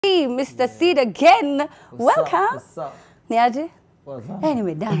Hey, Mr. Seed again. Welcome. What's up? Niaje? What's up?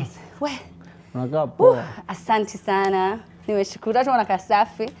 Anyway, dance. We. Unakaa poa. Asante sana. Nimeshukuru hata unakaa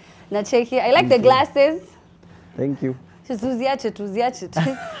safi. Na cheki. I like the glasses. Thank you. Tuziache.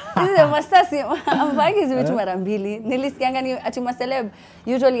 Hizi mastasi amvagi zimetu mara mbili. Nilisikianga ni ati maceleb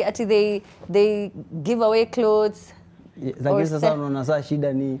usually ati they give away clothes. Lakini sasa unaona saa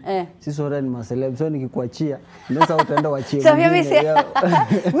shida ni sisi wote ni maceleb, so nikikuachia ndio sasa utaenda uachie. So mimi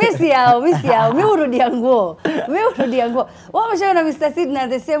si yao. Mimi urudia nguo. Wao wameshaona Mr. Seed na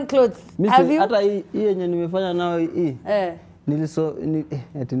the same clothes. Have you? Hata hii yenye nimefanya nao hii.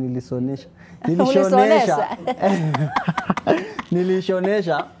 Nilishonesha.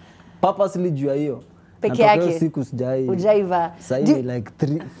 Nilishonesha purposely juu ya hiyo. Peke yake. Siku sijai. Ujaiva. Like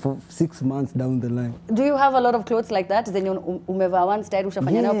 6 months down the line. Do you have a lot of clothes like that? Zenye umevaa one style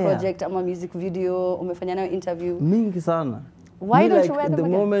ushafanya nayo project ama music video, umefanya nayo interview? Mingi sana. Why don't you wear them the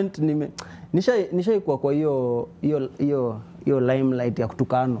again? Moment nishaikuwa kwa hiyo limelight ya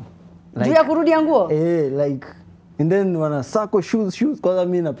kutukano. Juu ya kurudia nguo? Like and then wana sako shoes kwanza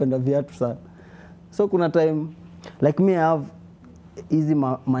mimi napenda viatu sana. So kuna time like me I have easy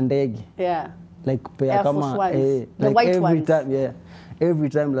mandege. Yeah. Like pia kama the like white every ones. time every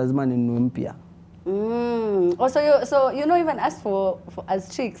time lazima ninunue mpya. So you know even as for as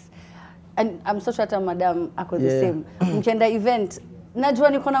chicks, and I'm so sure that madam ako the same. Mkienda event najua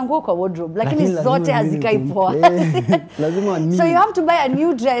niko na nguo kwa wardrobe lakini zote hazikai poa. Lazima ni. So you have to buy a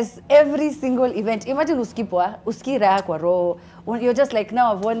new dress every single event. Imagine uskipoa, uskira kwa roho. You're just like,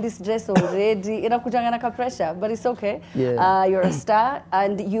 now I've worn this dress already. Inakujanga na pressure, but it's okay. Yeah. You're a star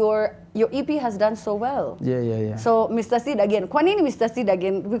and your EP has done so well. Yeah. So Mr. Seed again. Kwa nini Mr. Seed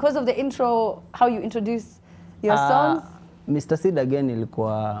again? Because of the intro, how you introduce your songs? Mr. Seed again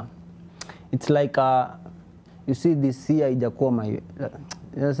ilikuwa it's like you see this year haijakuwa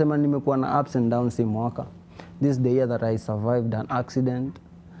nasema nimekuwa na ups and downs hii mwaka. This is the year that I survived an accident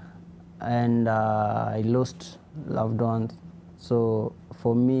and I lost loved ones. So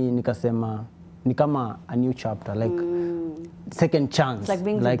for me nikasema ni kama a new chapter, like second chance. It's like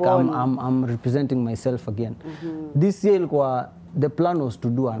being like reborn. I'm representing myself again. This year ilikuwa the plan was to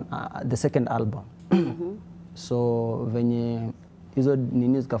do the second album. So venye hizo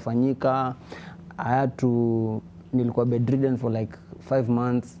nini zikafanyika, I had to nilikuwa bedridden for like 5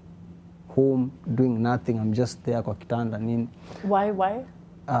 months, home doing nothing. I'm just there kwa kitanda nini. Why?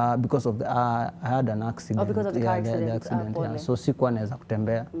 Because of I had an accident. Oh, because of the car accident. The accident. So sikuwa naweza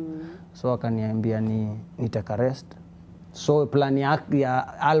kutembea. So akaniambia ni take a rest. So plan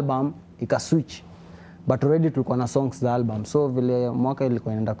ya album ikaswitch. But already tulikuwa na songs za album. So vile mwaka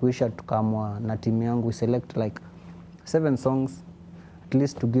ilikuwa inaenda kuisha, tukaamua na timu yangu we select like 7 songs at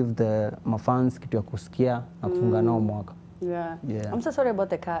least to give the fans kitu ya kusikia na kufunga nao mwaka. Yeah. I'm so sorry about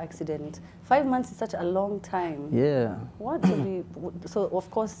the car accident. 5 months is such a long time. Yeah. What to be so of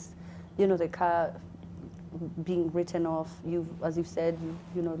course, you know, the car being written off, as you've said,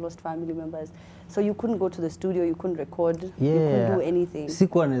 you know, lost family members. So you couldn't go to the studio, you couldn't record, you couldn't do anything.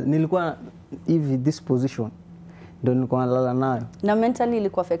 Nilikuwa hivi this position. Ndio nilikuwa nalala nayo. Na mentally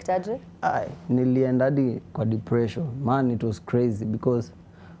ilikuwa affected? Nilienda hadi kwa depression. Man, it was crazy because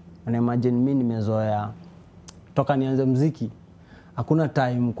when imagine mimi nimezoea toka nianze muziki. Hakuna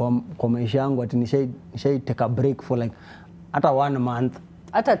time kwa maisha yangu ati nishai take a break for like hata 1 month.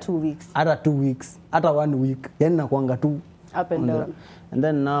 Hata 2 weeks. Hata 2 weeks. Hata 1 week. Yani nakuanga tu up and down. And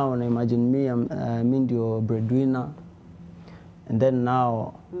then now when imagine me ndio breadwinner. And then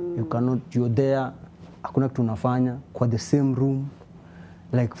now you're there. Hakuna kitu unafanya kwa the same room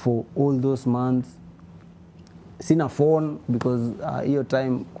like for all those months. Sina phone because hiyo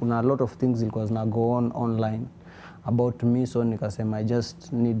time kuna a lot of things zilikuwa zina go on online about me, so nikasema I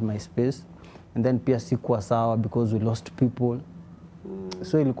just need my space. And then pia sikuwa sawa because we lost people.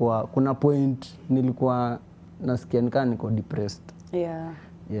 So ilikuwa kuna point nilikuwa nasikia niko depressed. Yeah.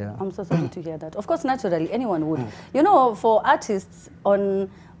 Yeah. I'm so sorry to hear that. Of course, naturally, anyone would. You know, for artists on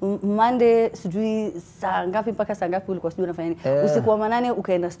Monday, sijui saa ngapi mpaka saa ngapi ulikuwa sijui unafanya nini. Usiku wa manane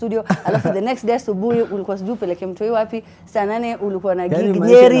ukaenda studio, alafu the next day asubuhi ulikuwa sijui peleke mtoi wapi, saa 8 ulikuwa na gig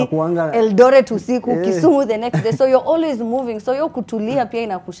Nyeri, Eldoret usiku, Kisumu the next day. So you're always moving. So yo kutulia pia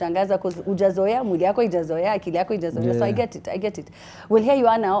inakushangaza because hujazoea, mwili yako haijazoea, akili yako haijazoea. So I get it. Well, here you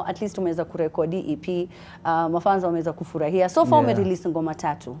are now, at least umeweza kurekodi EP, mafans wameweza kufurahia. So far umerelease ngoma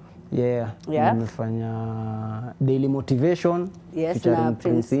 3. Nimefanya Daily Motivation, featuring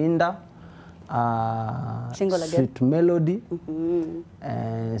Prince Inda, Sweet Melody,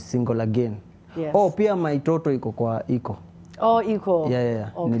 Single Again. Pia My Toto iko. Oh, iko. Okay.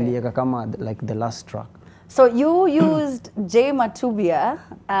 Niliweka kama like the last track. So you used Jay Matubia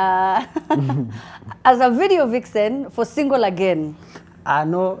as a video vixen for Single Again.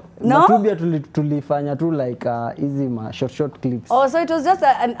 No, No? Matubia tulifanya tu like easy short clips. Oh, so it was just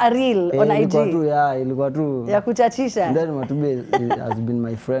a reel on IG. Ilikuwa tu. Ya kuchachisha. And then Matubia has been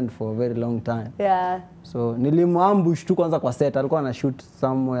my friend for a very long time. Yeah. So nilimwambush tu kwanza kwa set, alikuwa ana shoot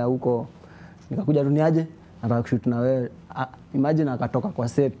somewhere huko. Nikakuja duniaje, nataka kushoot na wewe. Imagine akatoka kwa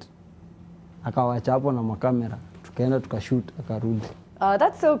set. Akawacha hapo na makamera. Tukaenda tukashoot, akarudi. Oh,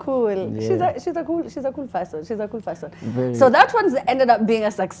 that's so cool. Yeah. She's a cool person. She's a cool person. Very. So that one ended up being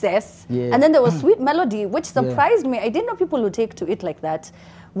a success. Yeah. And then there was Sweet Melody, which surprised me. I didn't know people would take to it like that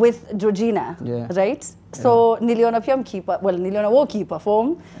with Georgina, right? So niliona pia mkipa, well, niliona Woki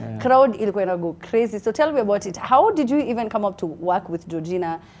perform. Crowd ilikuwa ina go crazy. So tell me about it. How did you even come up to work with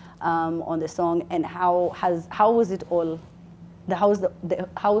Georgina on the song, and how was it all?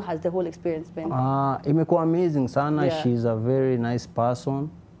 How has the whole experience been? Imekuwa amazing sana. Yeah. She's a very nice person,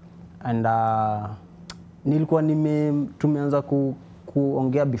 and nilikuwa tumeanza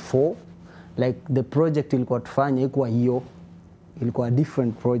kuongea before, like the project ilikuwa tufanye ilikuwa hiyo, ilikuwa a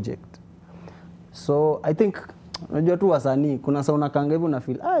different project. So I think unajua tu wasanii kuna saa unakanga hivyo na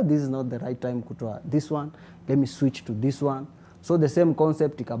feel this is not the right time kutoa this one, let me switch to this one. So the same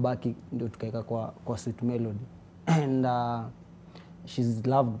concept ikabaki ndio tukaeka kwa Sweet Melody, and she's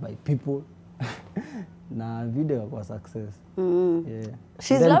loved by people na video kwa success. Yeah.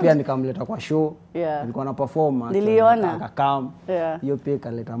 She's then loved. Pia nikamleta kwa show. Yeah. Nilikuwa na perform. Niliona. Akakam. Yeah. Hiyo pia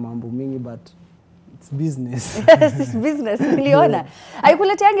kaleta mambo mingi, but it's business. Yes, it's business. Niliona.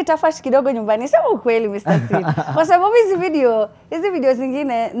 Haikuleteangi tafash kidogo nyumbani. Sema ukweli Mr. Sid. Kwa sababu hizi video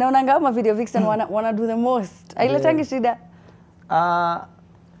zingine naona kama video vixen wanna do the most. Haileteangi shida.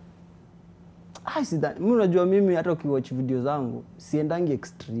 Mimi unajua mimi hata ukiwatch video zangu siendangi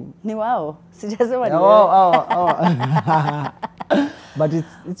extreme. Ni wao. Sijasema ni wao. But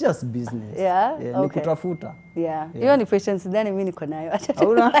it's just business. Yeah? Okay. Okay. Nikutafuta. Yeah. Hiyo ni patience then mimi niko nayo.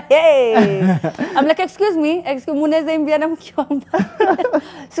 Hauna? Hey. I'm like, excuse me, munaweza imbiana mkiwa mbali.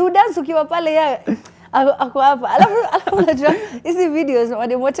 Si udance ukiwa pale ya ako hapa. Alafu unajua hizi videos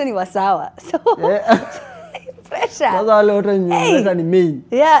wote ni wasawa. So pressure. Sasa wale wote ni main.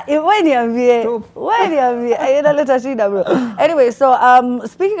 Yeah, wewe niambie. Inaleta shida bro. Anyway, so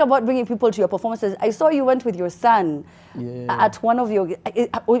speaking about bringing people to your performances, I saw you went with your son at one of your...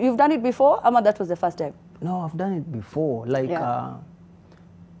 You've done it before? Ama that was the first time? No, I've done it before. Like,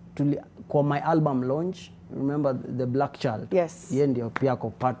 kwa my album launch, remember the Black Child? Yes. Yeye ndio pia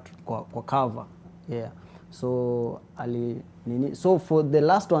kwa cover. Yeah. So, so for the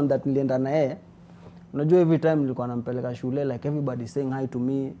last one that nilienda na yeye, unajua every time nilikuwa nampeleka shule, like everybody saying hi to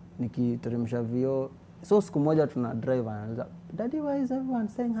me, nikiteremsha vio. So siku moja tuna drive and Daddy, why is everyone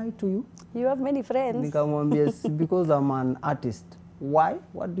saying hi to you? You have many friends. Nikamwambia because I'm an artist. Why?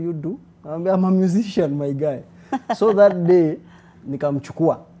 What do you do? Nikamwambia I'm a musician, my guy. So that day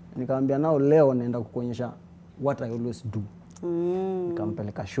nikamchukua. Nikamwambia nao leo naenda kukuonyesha what I always do.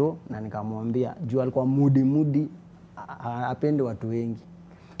 Nikampeleka show na nikamwambia juu alikuwa moody apende watu wengi.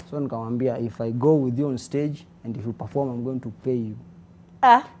 So nikamwambia if I go with you on stage and if you perform I'm going to pay you.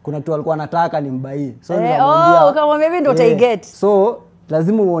 Kuna tu alikuwa anataka nimbaie. So nikamwambia ukamwambia mimi ndo utaiget. So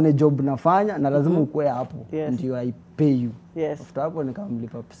lazima uone job nafanya na lazima ukue hapo ndio I pay you. Yes. After hapo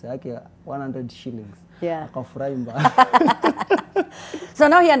nikamlipa pesa yake 100 shillings. Yeah. Akafurahi mbaya. So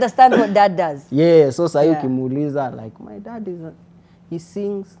now he understands what dad does. Yeah, so sasa ukimuuliza like my dad he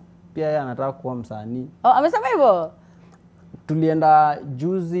sings, pia yeye anataka kuwa msanii. Amesema hivyo? Tulienda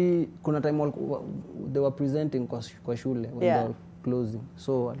juzi, kuna time they were presenting kwa shule when they were closing.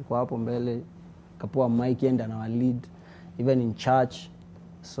 So alikuwa hapo mbele, kapoa mic and ana lead even in church.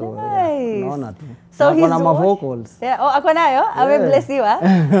 So unaona tu. So he's on my vocals. Yeah, ako nayo, ameblessiwa.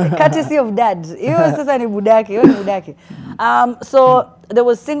 Courtesy of dad. Hiyo sasa ni budaki, hiyo ni budaki. So there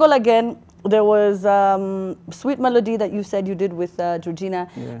was Single Again. There was Sweet Melody that you said you did with Georgina,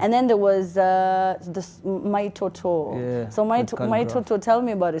 and then there was this My Toto. Yeah, so My Toto, tell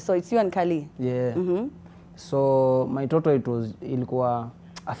me about it. So it's you and Kali. Yeah. So My Toto, ilikuwa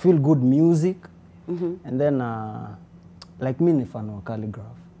I feel good music, and then like me ni fan wa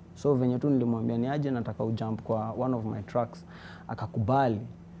Calligraph. So venye tu nilimwambia ni aje nataka ujump kwa one of my tracks, akakubali.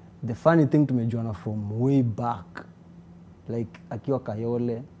 The funny thing tumejuana from way back. Like akiwa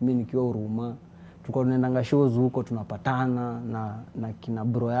Kayole, mimi nikiwa Huruma, tulikuwa tunaendanga shows huko tunapatana na kina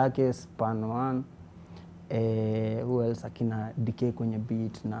bro yake Span One, who else, akina DK kwenye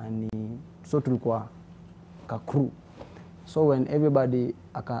beat na so tulikuwa ka crew. So when everybody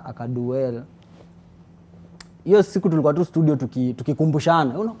aka do well, hiyo siku tulikuwa tu studio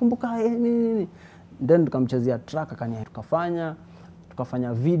tukikumbushana, unakumbuka nini? then tukamchezea track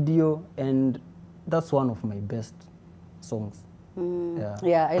tukafanya video, and that's one of my best songs.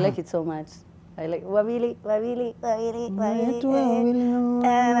 Yeah, I like it so much. I like wawili.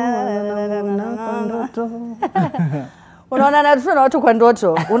 Unaona na watu kwa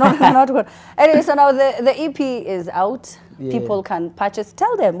ndoto. Unaona na watu kwa. Anyway, so now the EP is out. Yeah. People can purchase.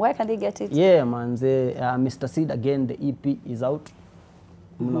 Tell them where can they get it? Yeah, man. Mr. Seed again, the EP is out.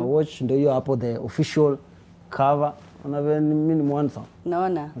 Mna watch ndio hiyo hapo, the official cover. Unaona mimi ni mwanzo.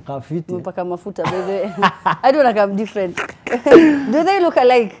 Naona. Kafiti. Mpaka mafuta baby. I don't like I'm different. Do they look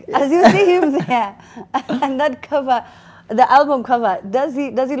alike? As you see him there and that cover, the album cover, does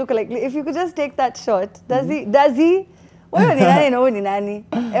he look alike? If you could just take that shot, does he? Wewe ni nani na wewe ni nani?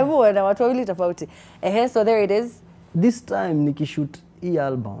 Hebu wana watu wawili tofauti. So there it is. This time nikishoot hii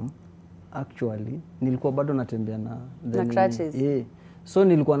album, actually nilikuwa bado natembea na crutches. Yeah. So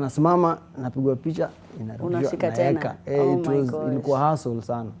nilikuwa nasimama napigwa picha unashika tena. Ilikuwa hustle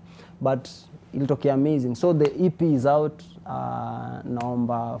sana, but ilitokea amazing. So the EP is out.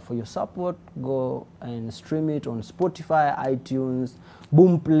 Naomba for your support, go and stream it on Spotify, iTunes,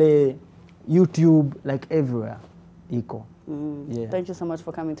 Boomplay, YouTube, like everywhere. Iko. Yeah. Thank you so much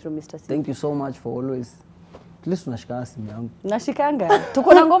for coming through, Mr. C. Thank you so much for always. At least unashika simu yangu. Nashikanga.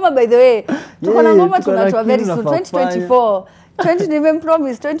 Tuko na ngoma by the way. Tuko na ngoma tunatoa very soon 2024.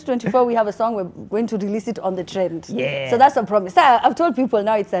 2024 we have a song, we're going to release it on the trend. Yeah. So that's a promise. So I've told people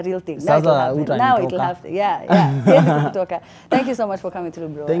now it's a real thing. Now it'll happen. Yeah. Thank you so much for coming through,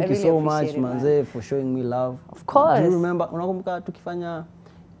 bro. Thank you so much, Manze, for showing me love. Of course. Do you remember unakumbuka tukifanya,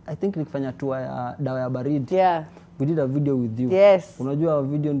 I think nikifanya tour ya Dawa ya Baridi. Yeah. We did a video with you. Yes. Unajua our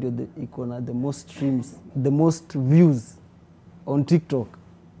video ndio iko na the most streams, the most views on TikTok.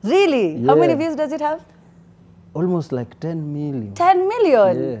 Really? Yeah. How many views does it have? Almost like 10 million. 10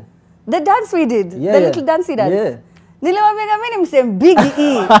 million? Yeah. The dance we did? Yeah. The little dance we did? Yeah. Nilimwambia mimi msembigi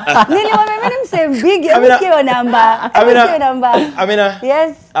hii. Nilimwambia mimi msembigi. Usikie namba. Usikie namba. Amina.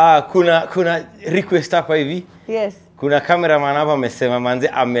 Yes. Kuna request hapa hivi. Yes. Kuna cameraman hapa amesema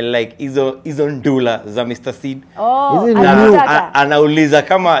manze like hizo ndula za Mr. Seed. Oh, anauliza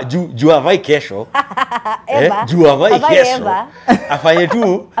kama juu avai kesho. Juu avai kesho. Afanye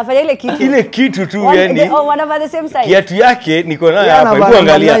tu. Afanye ile kitu tu yani. One of the same size. Kiatu yake niko nayo hapa.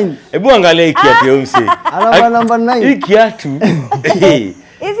 Hebu angalia hii kiatu ya umsi. Anava number 9. Hii kiatu.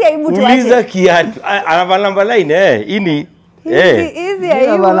 Hizi aibu tuache. Uliza kiatu. Anava number 9 Ini. Hizi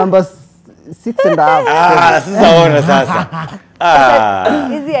aibu. Anava number 6.5. Sasa ona sasa.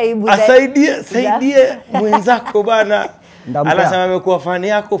 Hizi aibu. Saidie mwenzako bana. Anasema amekuwa fan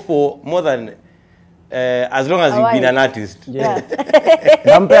yako for more than as long as you've been an artist. Yeah.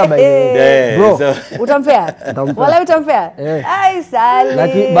 Ndampea by the bro. Utampea? Wala utampea? Ai sali.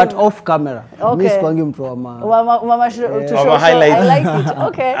 Like but off camera. Okay. Mimi sikwangi mtu wa to show. I like it.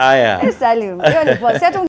 Okay. Aya. Salim. Hiyo ni poa.